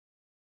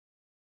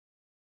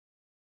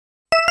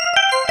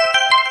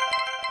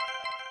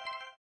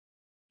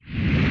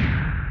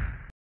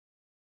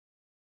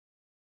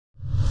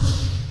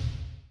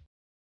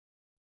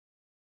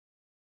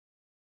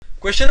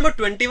Question number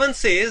 21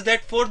 says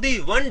that for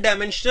the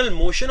one-dimensional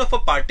motion of a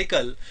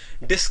particle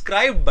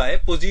described by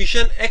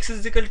position x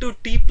is equal to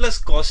t plus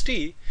cos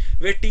t,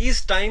 where t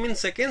is time in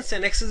seconds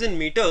and x is in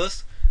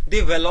meters,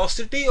 the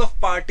velocity of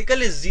particle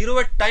is 0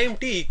 at time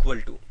t equal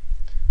to.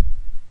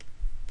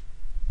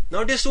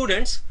 Now dear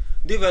students,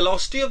 the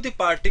velocity of the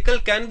particle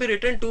can be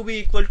written to be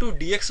equal to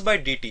dx by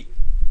dt,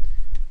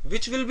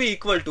 which will be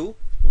equal to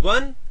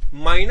 1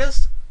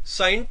 minus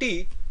sin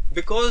t,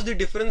 because the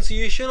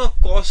differentiation of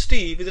cos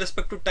t with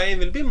respect to time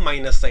will be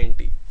minus sin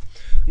t.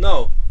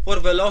 Now for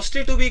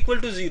velocity to be equal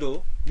to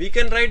 0, we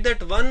can write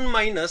that 1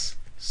 minus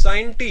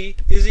sin t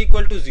is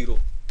equal to 0,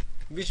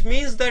 which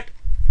means that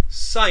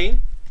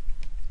sin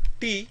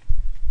t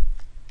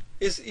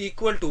is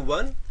equal to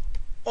 1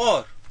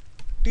 or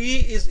t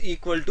is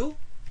equal to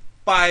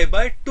pi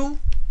by 2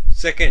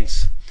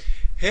 seconds.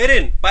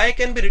 Herein pi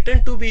can be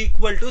written to be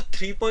equal to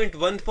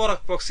 3.14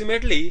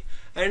 approximately,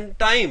 and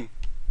time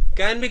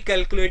can be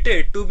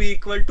calculated to be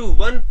equal to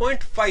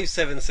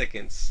 1.57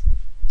 seconds.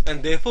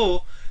 And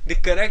therefore the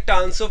correct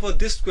answer for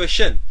this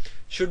question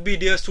should be,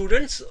 dear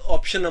students,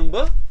 option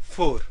number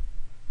 4.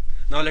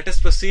 Now let us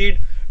proceed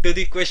to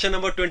the question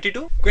number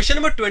 22. Question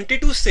number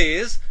 22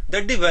 says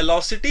that the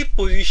velocity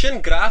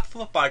position graph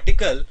of a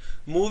particle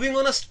moving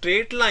on a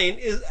straight line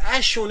is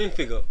as shown in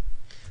figure.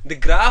 The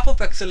graph of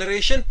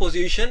acceleration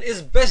position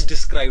is best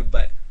described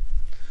by.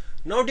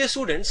 Now dear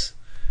students,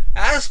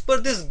 as per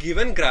this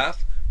given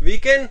graph, we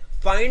can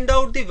find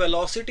out the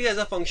velocity as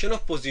a function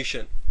of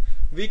position.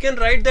 We can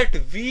write that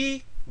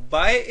v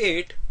by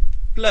 8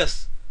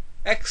 plus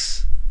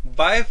x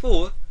by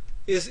 4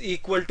 is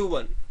equal to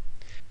 1.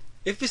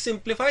 If we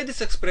simplify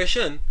this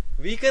expression,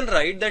 we can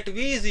write that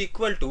v is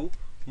equal to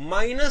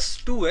minus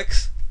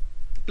 2x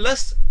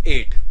plus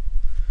 8.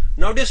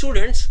 Now dear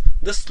students,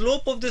 the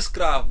slope of this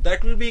graph,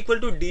 that will be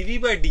equal to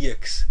dv by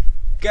dx,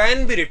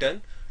 can be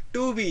written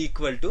to be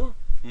equal to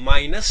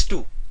minus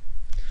 2.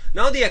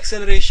 Now the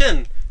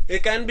acceleration,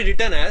 it can be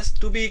written as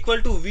to be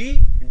equal to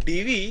v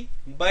dv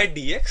by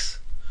dx.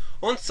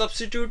 On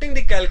substituting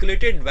the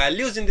calculated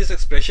values in this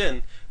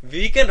expression,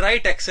 we can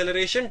write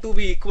acceleration to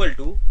be equal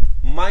to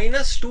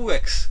minus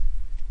 2x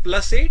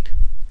plus 8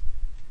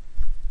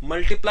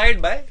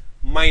 multiplied by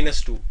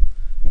minus 2.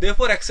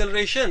 Therefore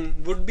acceleration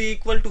would be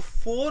equal to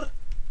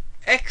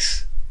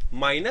 4x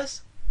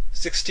minus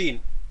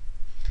 16.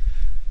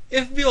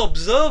 If we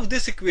observe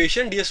this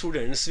equation, dear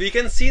students, we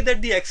can see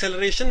that the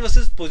acceleration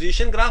versus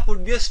position graph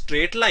would be a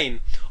straight line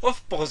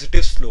of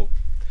positive slope.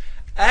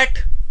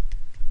 At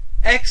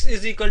x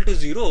is equal to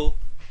 0,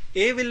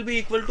 a will be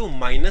equal to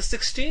minus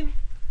 16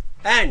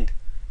 and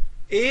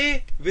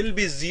a will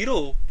be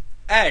 0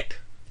 at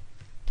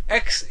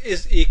x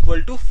is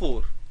equal to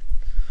 4.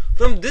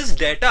 From this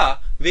data,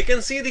 we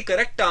can see the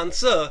correct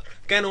answer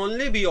can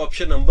only be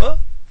option number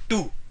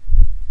 2.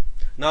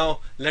 Now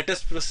let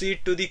us proceed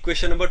to the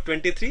question number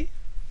 23.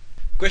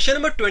 Question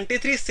number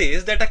 23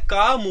 says that a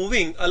car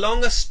moving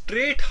along a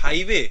straight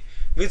highway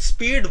with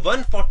speed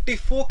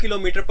 144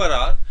 km per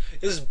hour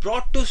is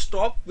brought to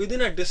stop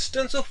within a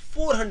distance of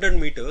 400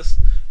 meters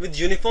with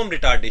uniform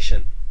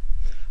retardation.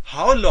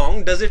 How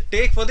long does it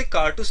take for the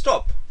car to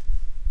stop?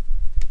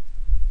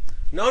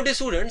 Now dear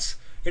students,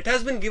 it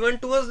has been given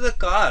to us the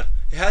car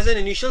has an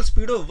initial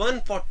speed of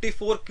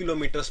 144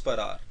 km per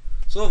hour.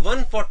 So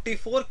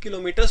 144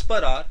 km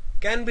per hour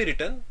can be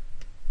written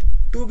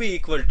to be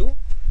equal to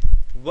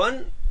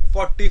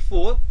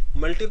 144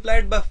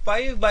 multiplied by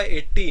 5 by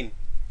 18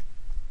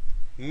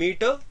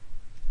 meter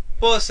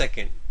per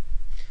second,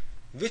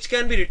 which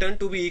can be written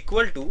to be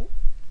equal to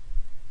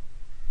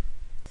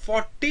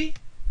 40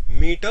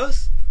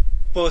 meters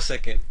per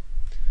second.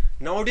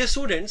 Now dear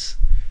students,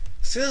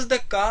 since the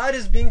car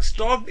is being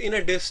stopped in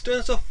a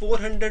distance of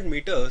 400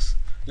 meters,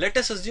 let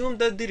us assume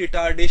that the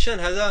retardation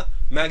has a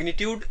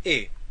magnitude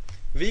a.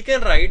 We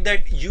can write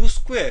that u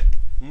square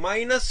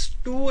minus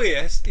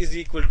 2as is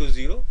equal to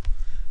 0,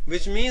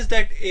 which means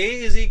that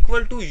a is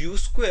equal to u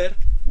square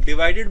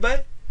divided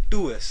by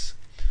 2s.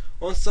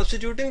 On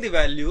substituting the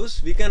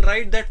values, we can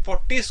write that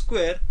 40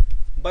 square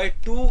by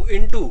 2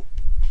 into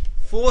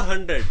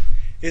 400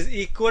 is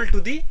equal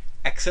to the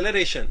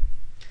acceleration.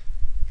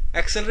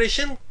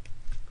 Acceleration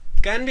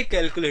can be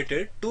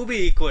calculated to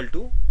be equal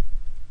to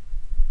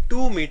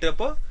 2 meter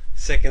per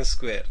second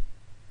square.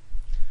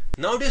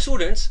 Now dear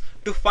students,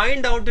 to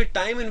find out the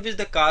time in which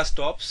the car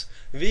stops,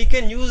 we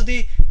can use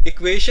the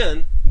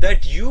equation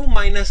that u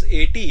minus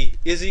at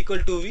is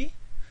equal to v.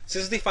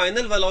 Since the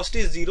final velocity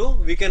is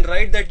 0, we can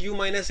write that u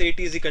minus at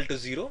is equal to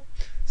 0.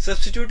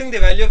 Substituting the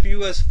value of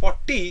u as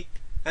 40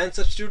 and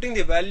substituting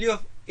the value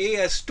of a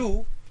as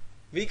 2,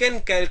 we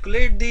can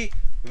calculate the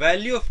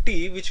value of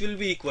t, which will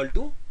be equal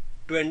to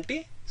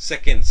 20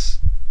 seconds.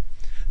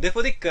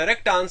 Therefore the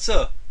correct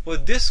answer for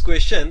this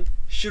question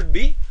should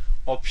be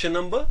option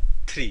number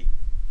 3.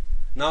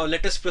 Now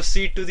let us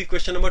proceed to the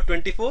question number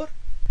 24.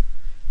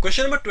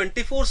 Question number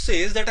 24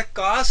 says that a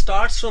car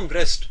starts from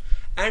rest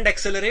and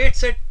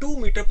accelerates at 2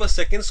 meter per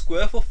second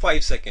square for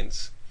 5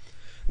 seconds.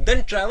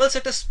 Then travels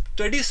at a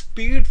steady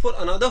speed for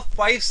another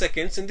 5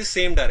 seconds in the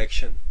same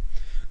direction.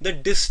 the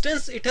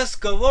distance it has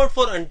covered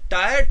for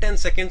entire 10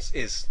 seconds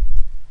is.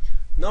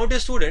 Now dear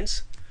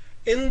students,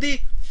 in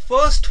the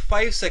first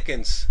 5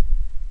 seconds,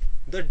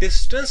 the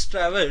distance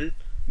travelled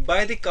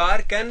by the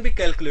car can be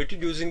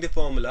calculated using the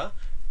formula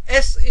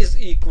S is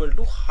equal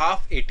to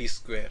half AT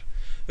square,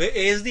 where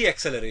A is the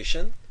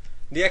acceleration.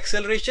 The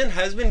acceleration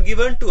has been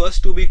given to us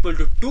to be equal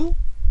to 2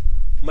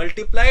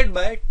 multiplied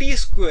by t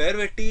square,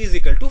 where t is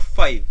equal to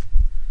 5.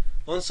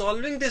 On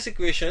solving this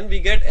equation, we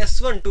get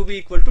S1 to be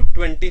equal to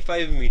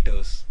 25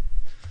 meters.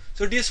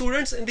 So dear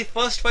students, in the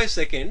first 5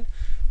 seconds,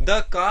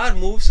 the car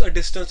moves a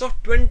distance of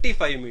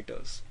 25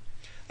 meters.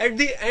 At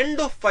the end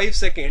of 5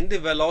 seconds, the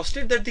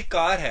velocity that the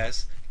car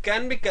has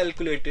can be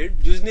calculated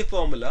using the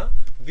formula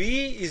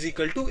V is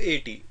equal to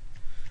AT.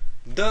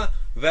 The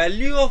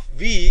value of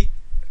V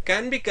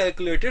can be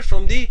calculated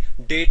from the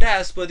data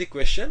as per the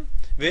question,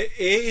 where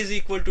A is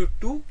equal to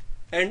 2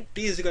 and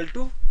T is equal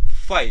to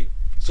 5.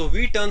 So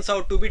V turns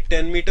out to be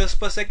 10 meters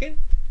per second.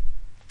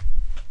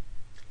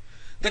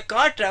 The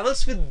car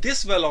travels with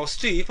this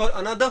velocity for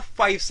another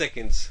 5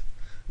 seconds.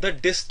 The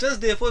distance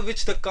therefore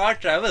which the car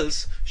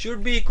travels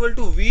should be equal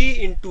to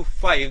V into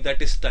 5,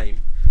 that is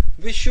time,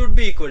 which should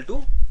be equal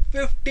to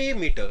 50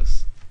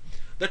 meters.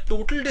 The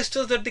total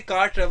distance that the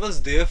car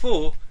travels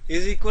therefore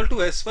is equal to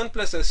S1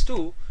 plus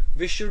S2,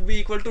 which should be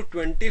equal to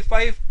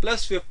 25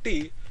 plus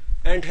 50,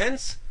 and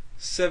hence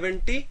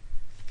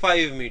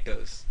 75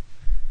 meters.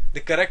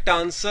 The correct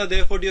answer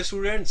therefore, dear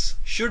students,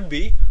 should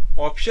be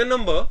option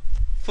number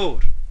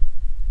 4.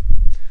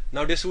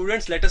 Now dear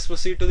students, let us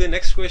proceed to the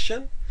next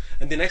question,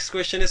 and the next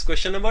question is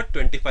question number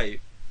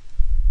 25.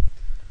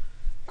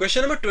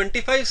 Question number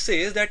 25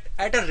 says that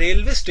at a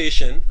railway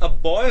station, a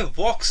boy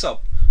walks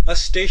up a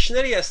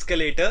stationary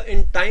escalator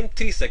in time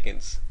 3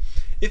 seconds.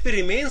 If he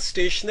remains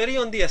stationary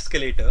on the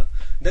escalator,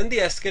 then the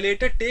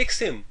escalator takes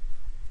him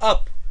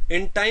up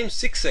in time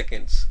 6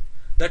 seconds.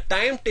 The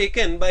time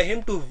taken by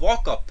him to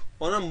walk up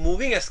on a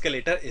moving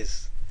escalator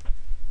is.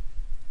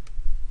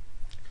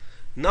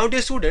 Now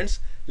dear students,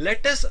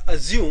 let us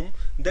assume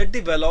that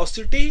the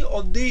velocity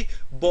of the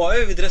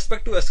boy with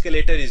respect to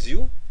escalator is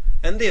u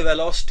and the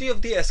velocity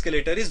of the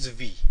escalator is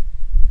v.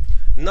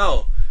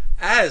 Now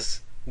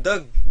as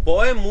the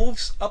boy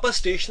moves up a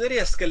stationary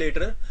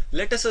escalator,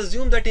 let us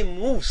assume that he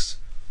moves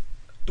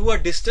to a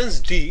distance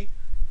d,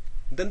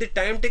 then the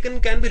time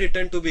taken can be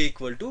written to be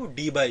equal to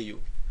d by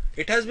u.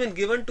 It has been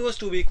given to us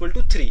to be equal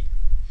to 3.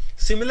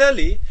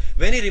 Similarly,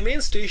 when he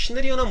remains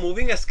stationary on a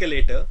moving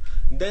escalator,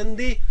 then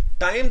the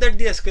time that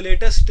the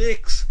escalator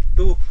takes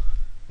to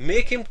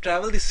make him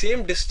travel the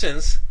same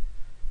distance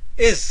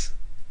is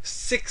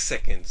 6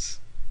 seconds.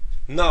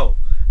 Now,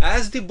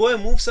 as the boy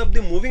moves up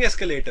the moving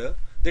escalator,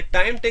 the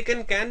time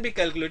taken can be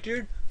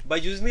calculated by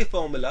using the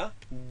formula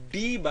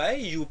d by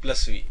u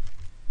plus v.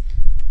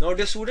 Now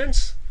dear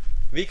students,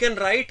 we can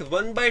write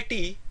 1 by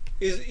t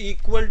is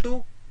equal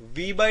to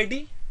v by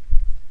d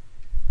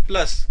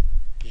plus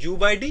u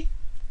by d.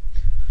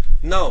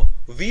 Now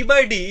v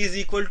by d is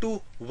equal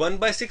to 1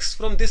 by 6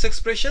 from this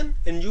expression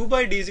and u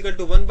by d is equal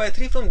to 1 by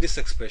 3 from this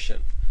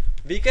expression.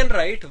 We can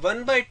write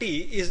 1 by t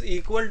is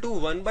equal to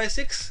 1 by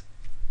 6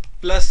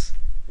 plus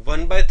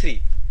 1 by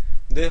 3.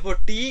 Therefore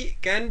t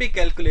can be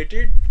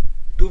calculated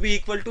to be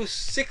equal to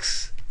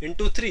 6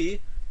 into 3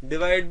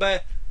 divided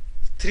by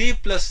 3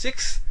 plus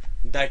 6,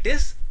 that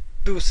is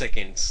 2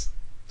 seconds.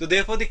 So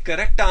therefore the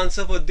correct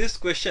answer for this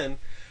question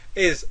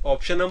is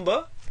option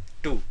number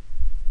 2.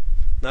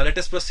 Now let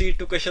us proceed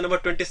to question number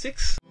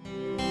 26.